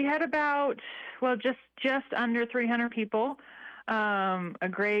great. We had about, just under 300 people. A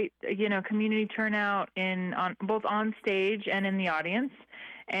great, you know, community turnout both on stage and in the audience.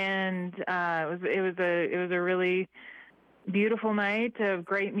 And it was a really beautiful night of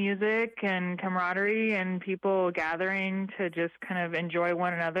great music and camaraderie and people gathering to just kind of enjoy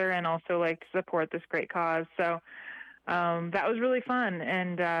one another and also like to support this great cause. So that was really fun.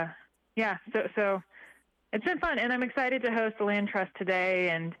 And so it's been fun. And I'm excited to host the Land Trust today.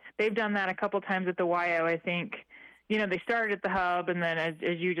 And they've done that a couple times at the YO. I think, you know, they started at the hub, and then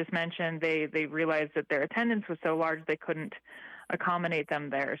as you just mentioned, they realized that their attendance was so large they couldn't accommodate them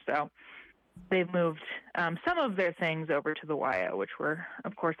there. So they've moved some of their things over to the YO, which we're,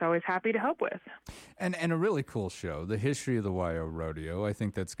 of course, always happy to help with. And a really cool show, The History of the YO Rodeo. I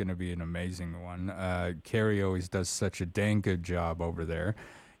think that's going to be an amazing one. Carrie always does such a dang good job over there.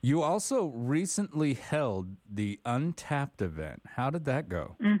 You also recently held the Untapped event. How did that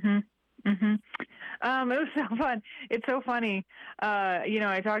go? It was so fun. It's so funny. You know,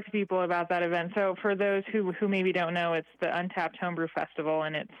 I talk to people about that event. So for those who maybe don't know, it's the Untapped Homebrew Festival,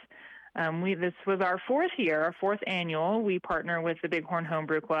 and it's this was our 4th year, our 4th annual. We partner with the Bighorn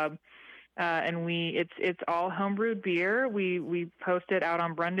Homebrew Club, and it's all homebrewed beer. We post it out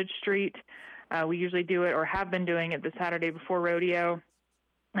on Brundage Street. We usually do it, or have been doing it, the Saturday before rodeo,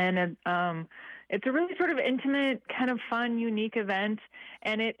 and it's a really sort of intimate, kind of fun, unique event,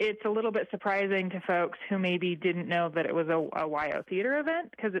 and it's a little bit surprising to folks who maybe didn't know that it was a WYO Theater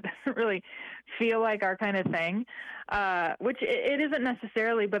event, because it doesn't really feel like our kind of thing, which it isn't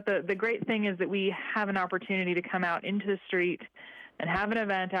necessarily, but the great thing is that we have an opportunity to come out into the street and have an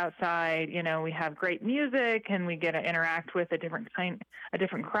event outside. You know, we have great music, and we get to interact with a different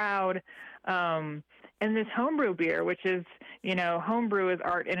crowd. And this homebrew beer, which is, you know, homebrew is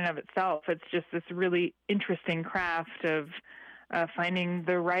art in and of itself. It's just this really interesting craft of finding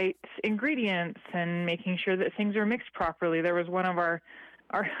the right ingredients and making sure that things are mixed properly. There was one of our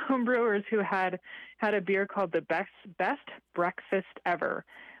homebrewers who had a beer called the best breakfast ever,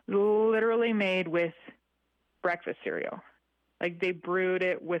 literally made with breakfast cereal. Like, they brewed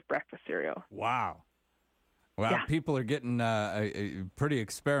it with breakfast cereal. Wow. Well, Yeah. people are getting pretty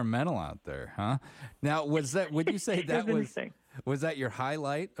experimental out there, huh? Now, would you say that was that your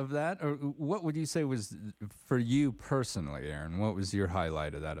highlight of that? Or what would you say was, for you personally, Aaron, what was your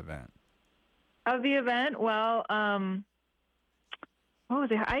highlight of that event? Of the event? Well, what was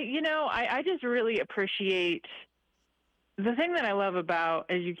it? I just really appreciate the thing that I love about,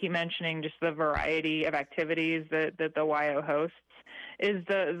 as you keep mentioning, just the variety of activities that the WYO hosts, is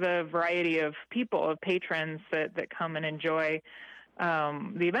the variety of people, of patrons that come and enjoy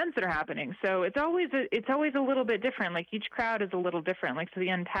the events that are happening. So it's always a little bit different. Like, each crowd is a little different. Like, so the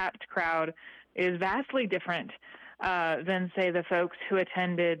Untapped crowd is vastly different than, say, the folks who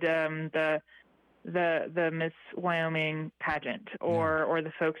attended the Miss Wyoming pageant, or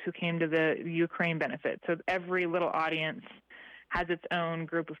the folks who came to the Ukraine benefit. So every little audience has its own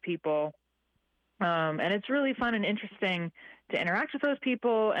group of people. And it's really fun and interesting to interact with those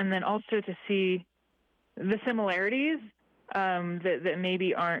people, and then also to see the similarities that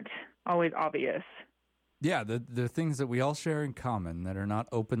maybe aren't always obvious. Yeah, the things that we all share in common that are not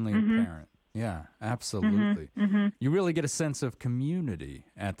openly apparent. Yeah, absolutely. You really get a sense of community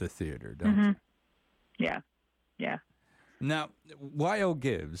at the theater, don't you? Yeah. Now, WYO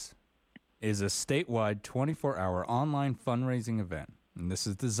Gives is a statewide 24-hour online fundraising event, and this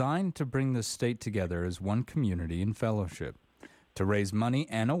is designed to bring the state together as one community in fellowship to raise money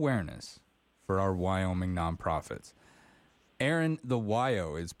and awareness for our Wyoming nonprofits. Aaron, the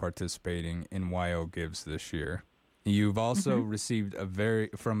WYO is participating in WYO Gives this year. You've also received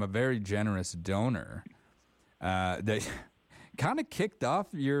from a very generous donor that kind of kicked off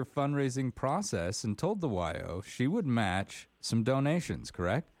your fundraising process and told the WYO she would match some donations,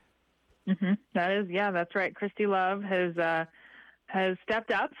 correct? That's right. Christy Love has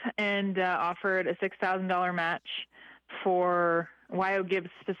stepped up and offered a $6,000 match for WYO Gives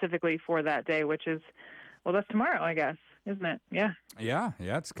specifically for that day, which is, well, that's tomorrow, I guess, isn't it? Yeah.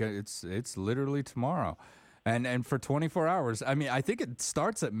 It's literally tomorrow. And for 24 hours, I mean, I think it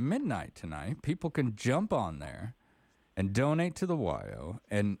starts at midnight tonight. People can jump on there and donate to the WYO,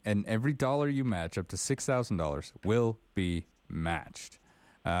 and every dollar you match, up to $6,000, will be matched.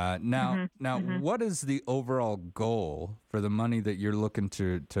 Now, what is the overall goal for the money that you're looking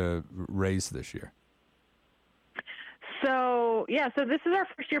to raise this year? So this is our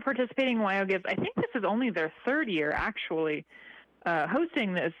first year participating in WYO Gives. I think this is only their third year, actually,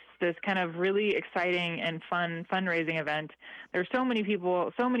 hosting this kind of really exciting and fun fundraising event. There's so many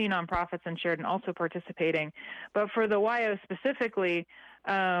people, so many nonprofits in Sheridan also participating. But for the WYO specifically,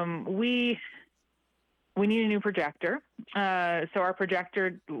 we need a new projector. So our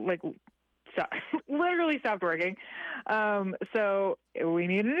projector literally stopped working. So we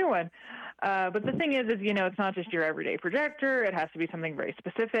need a new one. But the thing is, it's not just your everyday projector. It has to be something very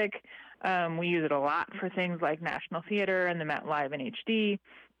specific. We use it a lot for things like National Theater and the Met Live in HD.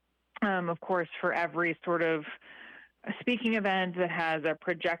 Of course, for every sort of speaking event that has a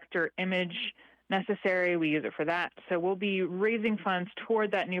projector image necessary, we use it for that. So we'll be raising funds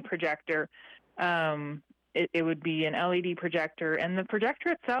toward that new projector. It would be an LED projector, and the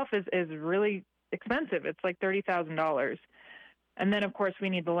projector itself is really expensive. It's like $30,000. And then, of course, we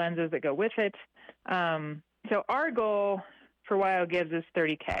need the lenses that go with it. So our goal for WYO Gives is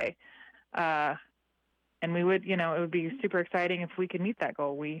 $30K. And we would, it would be super exciting if we could meet that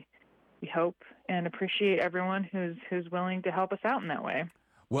goal. We hope and appreciate everyone who's willing to help us out in that way.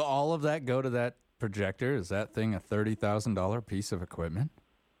 Will all of that go to that projector? Is that thing a $30,000 piece of equipment?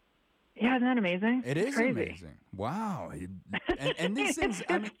 Yeah, isn't that amazing? It is crazy. Amazing. Wow. And these things,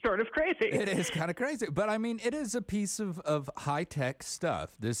 it's sort of crazy. It is kind of crazy. But, I mean, it is a piece of high-tech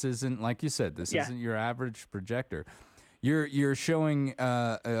stuff. This isn't, like you said, this isn't your average projector. You're showing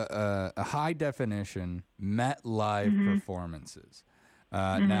a high definition MetLive performances.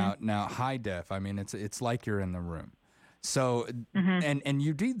 Now high def. I mean, it's like you're in the room. So and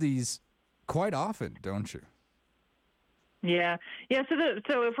you do these quite often, don't you? Yeah. So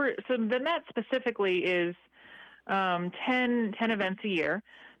the Met specifically is 10 events a year.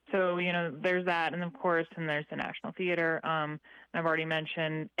 So, there's that, and of course, and there's the National Theater. I've already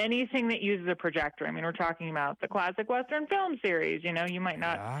mentioned anything that uses a projector. I mean, we're talking about the classic Western film series. You might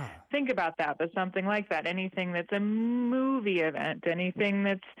not think about that, but something like that. Anything that's a movie event, anything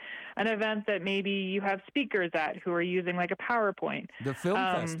that's an event that maybe you have speakers at who are using like a PowerPoint. The film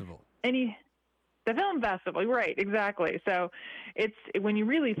festival. The film festival, right, exactly. So it's, when you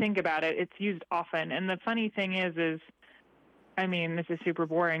really think about it, it's used often. And the funny thing is, I mean, this is super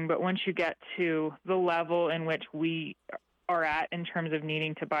boring, but once you get to the level in which we are at in terms of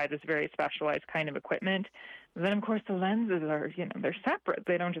needing to buy this very specialized kind of equipment, then of course the lenses are, they're separate.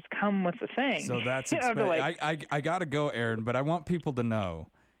 They don't just come with the thing. So that's I got to go, Aaron, but I want people to know,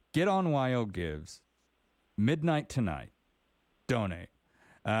 get on YO Gives, midnight tonight, donate.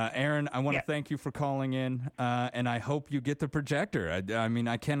 Aaron, I want to thank you for calling in, and I hope you get the projector. I mean,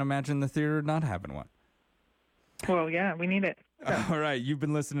 I can't imagine the theater not having one. Well, yeah, we need it. So. All right, you've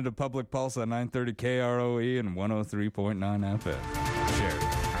been listening to Public Pulse on 930 KROE and 103.9 FM.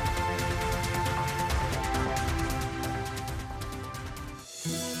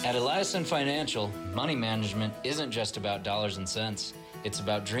 Share. At Eliason Financial, money management isn't just about dollars and cents. It's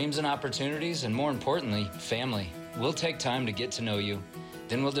about dreams and opportunities, and more importantly, family. We'll take time to get to know you.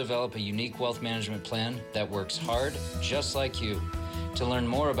 Then we'll develop a unique wealth management plan that works hard, just like you. To learn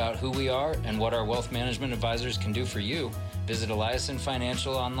more about who we are and what our wealth management advisors can do for you, visit Eliason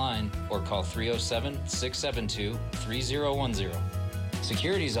Financial online or call 307-672-3010.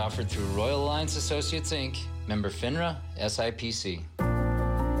 Securities offered through Royal Alliance Associates, Inc., member FINRA, SIPC.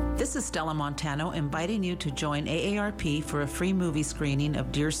 This is Stella Montano inviting you to join AARP for a free movie screening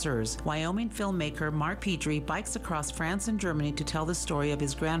of Dear Sirs. Wyoming filmmaker Mark Pedri bikes across France and Germany to tell the story of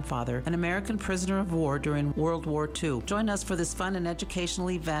his grandfather, an American prisoner of war during World War II. Join us for this fun and educational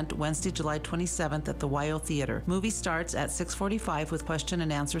event Wednesday, July 27th at the WYO Theater. Movie starts at 6:45 with question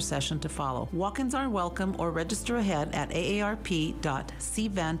and answer session to follow. Walk-ins are welcome or register ahead at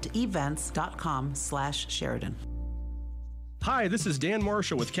aarp.cventevents.com/Sheridan. Hi, this is Dan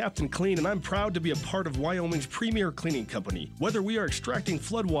Marshall with Captain Clean, and I'm proud to be a part of Wyoming's premier cleaning company. Whether we are extracting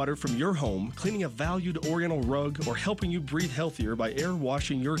floodwater from your home, cleaning a valued oriental rug, or helping you breathe healthier by air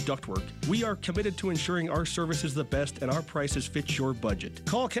washing your ductwork, we are committed to ensuring our service is the best and our prices fit your budget.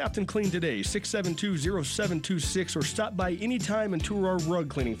 Call Captain Clean today, 672-0726, or stop by anytime and tour our rug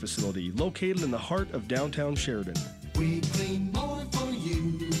cleaning facility, located in the heart of downtown Sheridan. We clean more for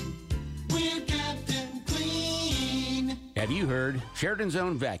you. We're Captain Clean. Have you heard? Sheridan's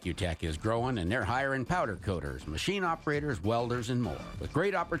own VacuTech is growing, and they're hiring powder coaters, machine operators, welders, and more. With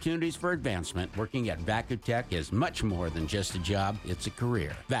great opportunities for advancement, working at VacuTech is much more than just a job, it's a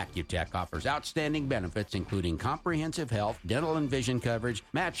career. VacuTech offers outstanding benefits, including comprehensive health, dental and vision coverage,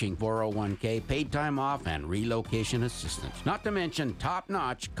 matching 401k, paid time off, and relocation assistance. Not to mention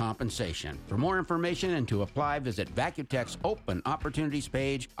top-notch compensation. For more information and to apply, visit VacuTech's open opportunities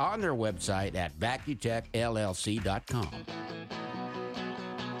page on their website at vacutechllc.com.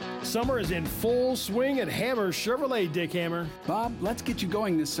 Summer is in full swing at Hammer Chevrolet, Dick Hammer. Bob, let's get you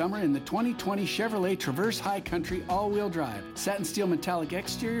going this summer in the 2020 Chevrolet Traverse High Country all-wheel drive. Satin steel metallic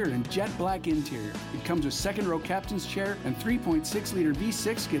exterior and jet black interior. It comes with second-row captain's chair and 3.6-liter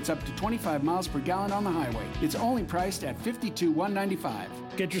V6 gets up to 25 miles per gallon on the highway. It's only priced at $52,195.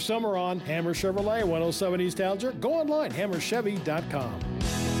 Get your summer on. Hammer Chevrolet, 107 East Alger. Go online, hammerchevy.com.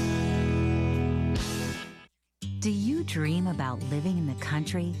 Do you dream about living in the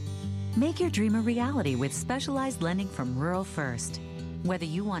country? Make your dream a reality with specialized lending from Rural First. Whether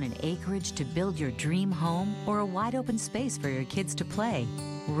you want an acreage to build your dream home or a wide open space for your kids to play,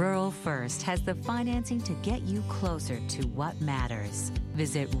 Rural First has the financing to get you closer to what matters.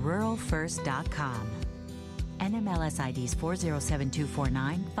 Visit ruralfirst.com. NMLS IDs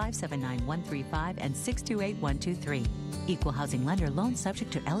 407249, 579135, and 628123. Equal housing lender. Loan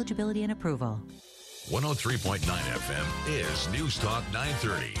subject to eligibility and approval. 103.9 FM is News Talk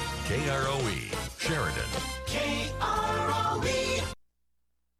 930, KROE, Sheridan. KROE.